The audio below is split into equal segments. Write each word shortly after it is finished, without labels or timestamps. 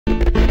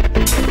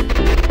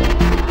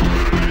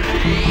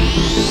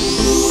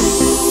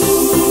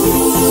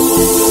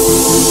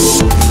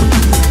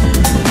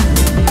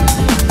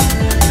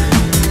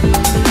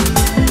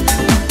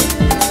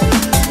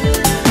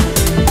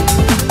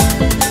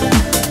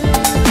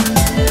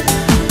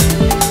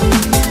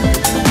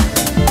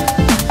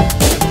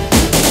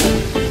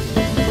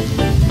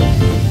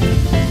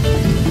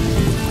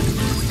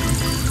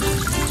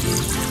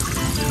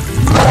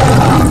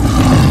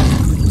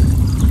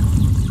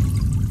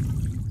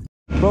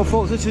Well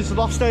folks, this is the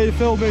last day of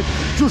filming.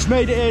 Just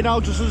made it here now,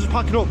 just as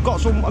packing up.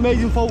 Got some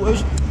amazing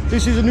photos.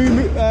 This is a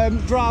new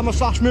drama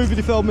 / movie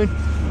they're filming.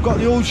 Got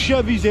the old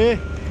Chevys here.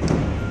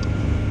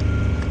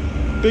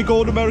 Big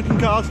old American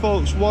cars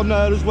folks, one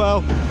there as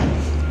well.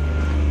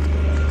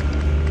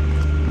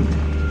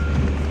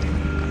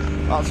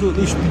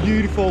 Absolutely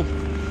beautiful.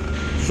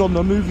 Just on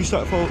the movie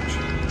set folks.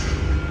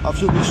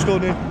 Absolutely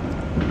stunning.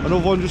 Another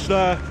one just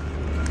there.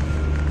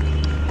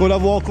 Gonna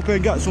have a walk up here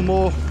and get some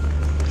more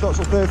shots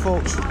up here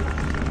folks.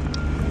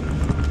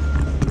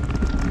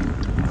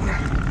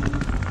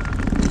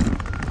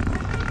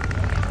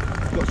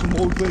 Got some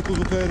old vehicles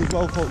up here as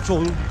well folks,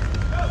 all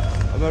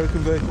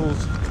American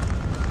vehicles.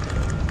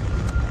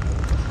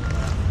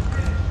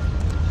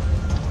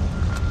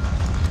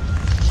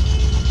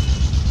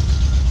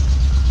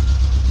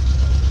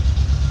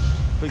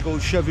 Big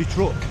old Chevy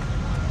truck.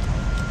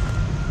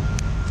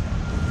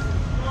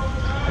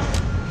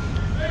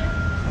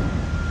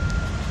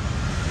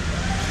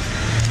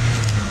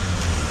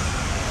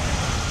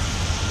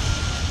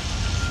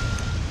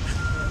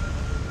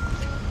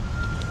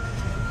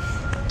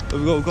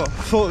 We've got a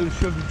photo of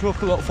the Chevy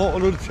truck, a lot of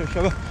photo of the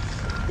Chevy.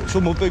 Got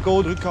some more big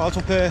older cars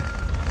up here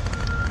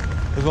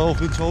as well, I've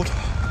been told.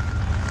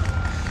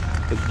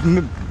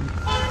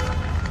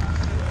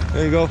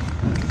 There you go.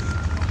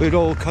 Big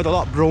old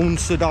Cadillac brown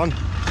sedan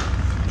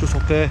just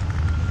up there.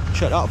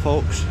 Check that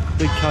folks,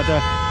 big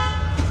Caddy.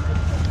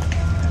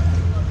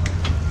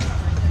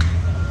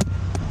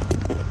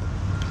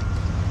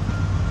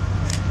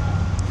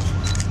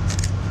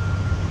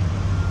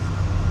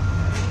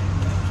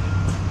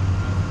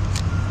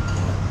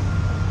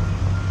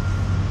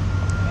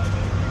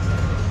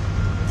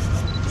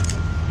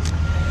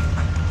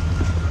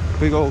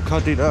 Big old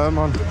Caddy there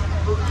man.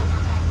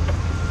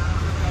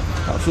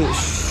 Absolutely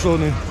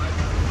stunning.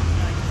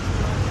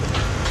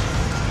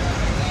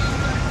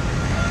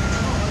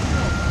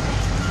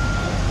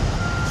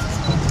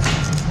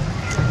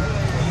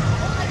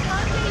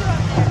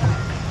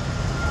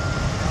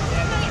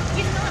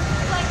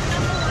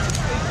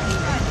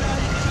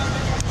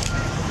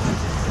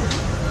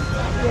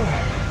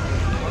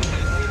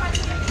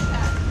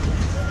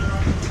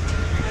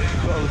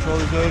 Got the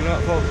trolley doing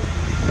that folks.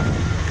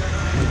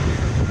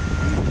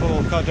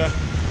 Oh, Caddy.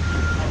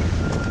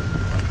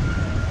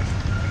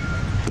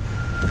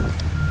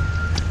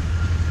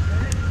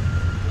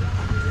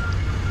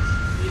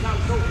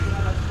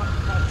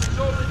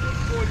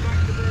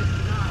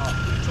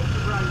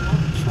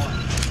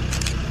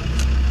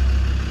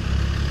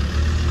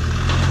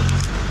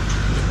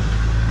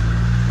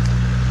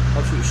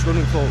 Absolutely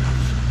stunning folks.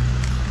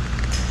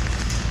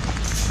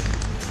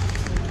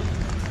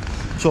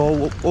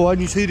 So when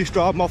you see this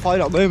drive, I'll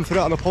find out the name for it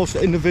and I'll post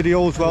it in the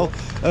video as well.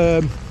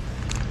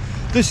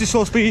 This is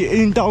supposed to be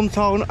in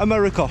downtown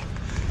America.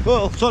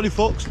 Well, sorry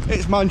folks,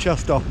 it's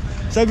Manchester.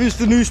 Same as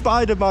the new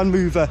Spider-Man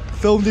movie,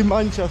 filmed in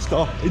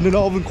Manchester, in the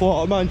northern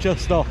quarter of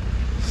Manchester.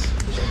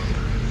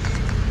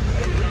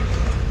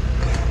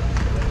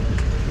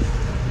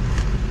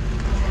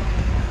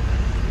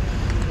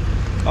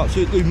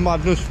 Absolutely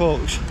madness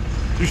folks.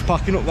 Just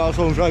packing up now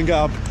so I'm trying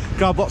to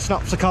grab what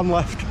snaps I can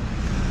left.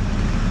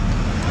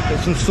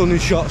 Get some stunning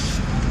shots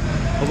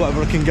of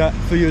whatever I can get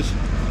for you.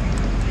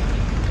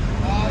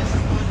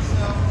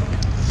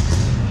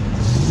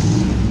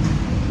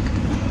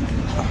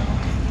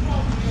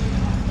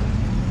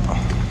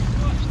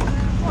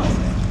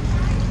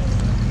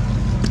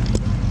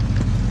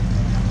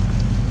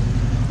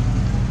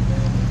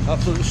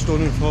 Absolutely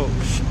stunning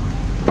folks.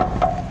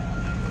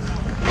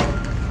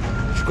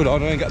 Just go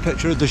down there and get a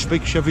picture of this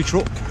big Chevy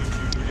truck.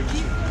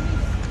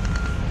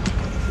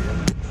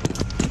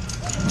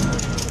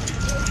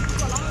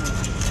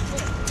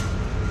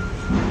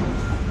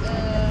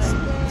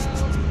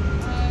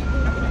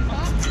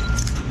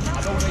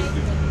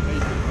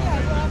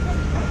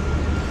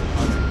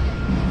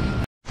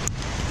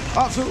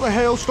 Absolutely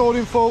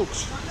hailstoning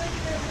folks.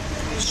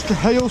 It's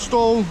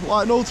hailstone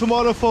like no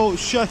tomorrow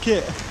folks, check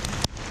it.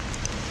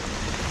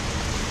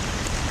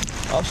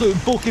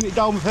 Absolutely bucking it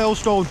down with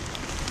hailstone.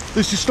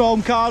 This is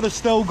Storm Carter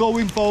still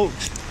going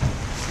folks.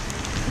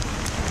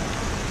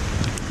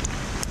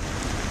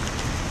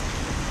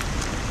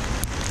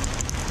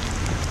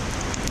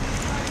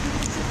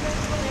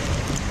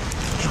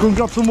 Just gonna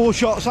grab some more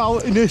shots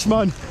out in this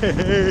man.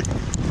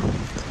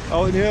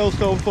 Out in the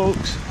hailstone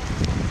folks.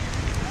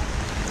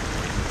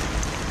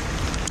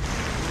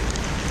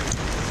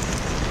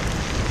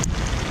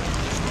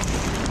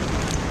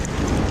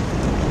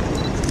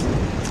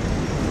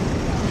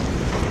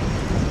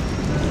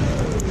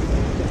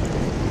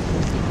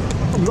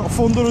 We've got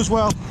thunder as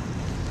well.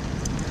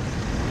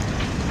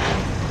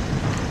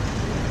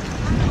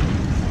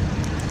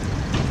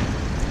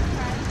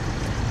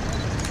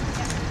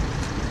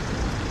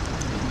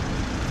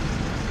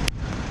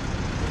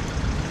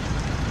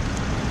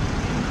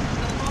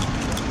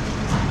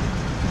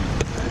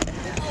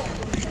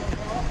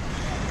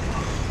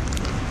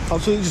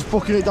 Absolutely just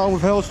bucking it down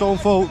with hailstone,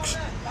 folks.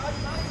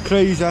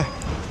 Crazy.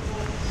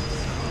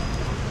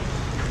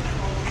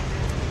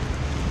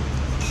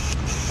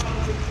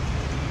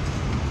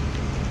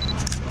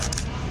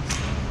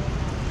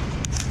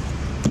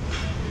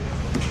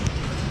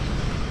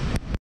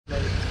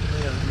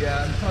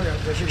 Yeah, I'm sorry,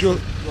 this is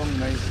wrong,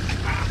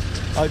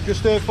 mate.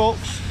 Just here,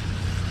 folks.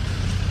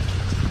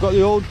 We've got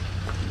the old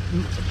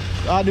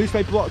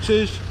newspaper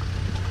boxes,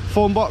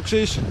 phone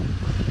boxes.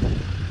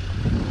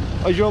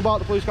 As you're about,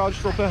 the police car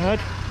just up ahead.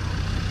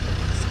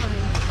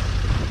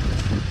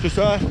 Just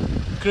there.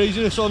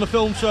 Craziness on the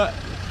film set.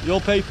 The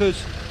old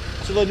papers.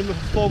 Cylinder with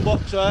a phone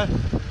box there.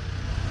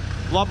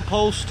 Lamp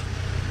post.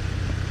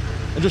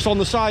 And just on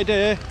the side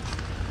here,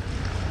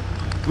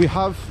 we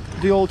have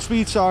the old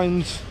speed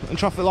signs and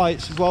traffic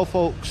lights as well,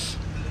 folks.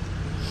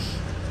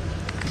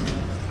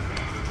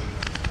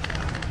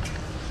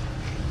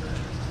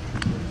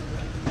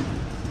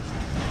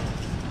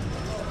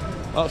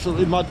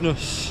 Absolutely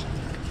madness.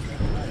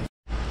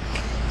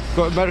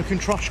 Got American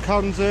trash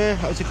cans here,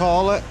 as they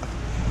call it.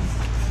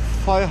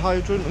 Fire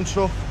hydrant and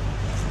stuff.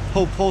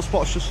 Whole pole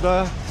spot's just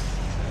there.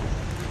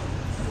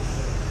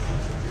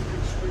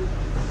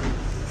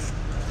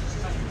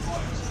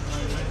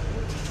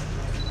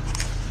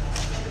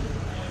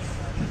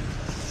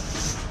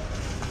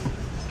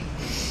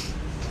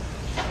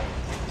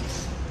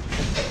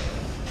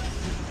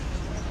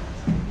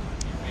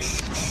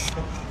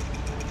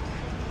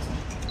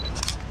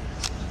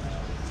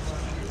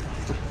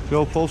 The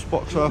old pulse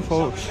box there,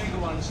 folks.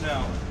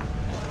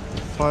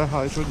 Fire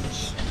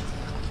hydrants.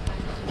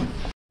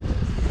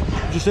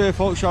 Just here,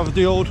 folks, you have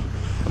the old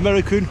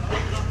American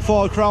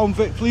Ford Crown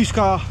Vic police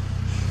car.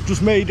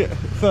 Just made it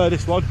for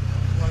this one.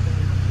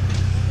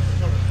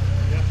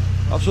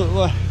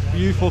 Absolutely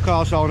beautiful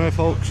cars down here,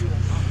 folks.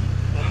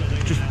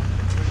 Just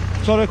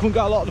sorry I couldn't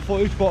get a lot of the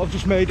footage, but I've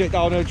just made it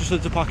down here just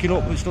as they're packing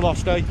up. It's the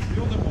last day.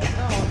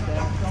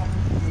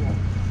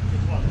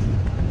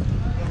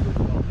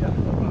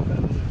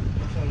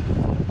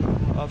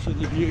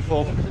 Absolutely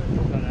beautiful.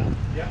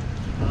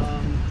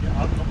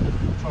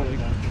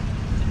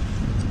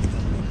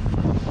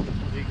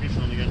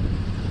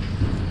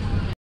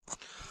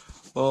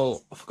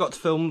 Well, I forgot to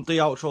film the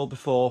outro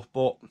before,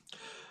 but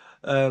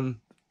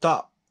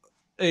that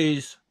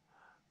is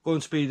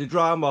going to be the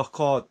drama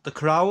called The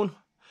Crown,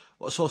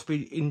 what's supposed to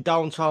be in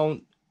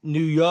downtown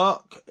New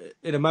York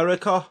in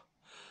America.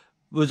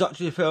 It was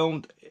actually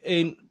filmed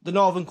in the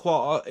Northern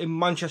Quarter in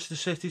Manchester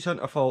City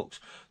Centre, folks.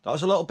 That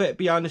was a little bit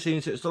behind the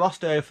scenes. It's the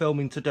last day of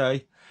filming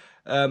today.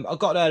 I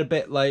got there a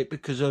bit late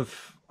because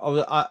of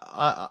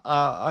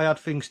I had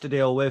things to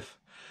deal with.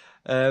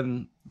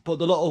 But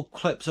the little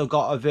clips I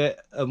got of it,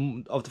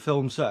 of the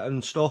film set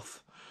and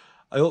stuff,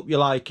 I hope you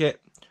like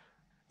it.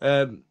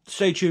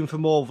 Stay tuned for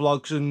more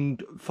vlogs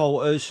and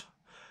photos.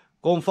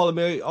 Go and follow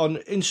me on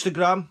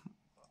Instagram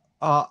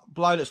at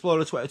Blind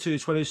Explorer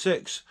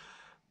 2226.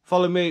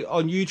 Follow me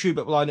on YouTube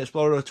at Blind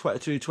Explorer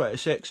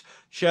 2226.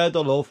 Share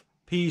the love.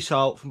 Peace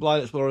out from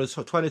Blind Explorer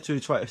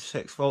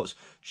 2226, folks.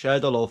 Share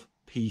the love.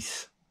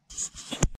 Peace.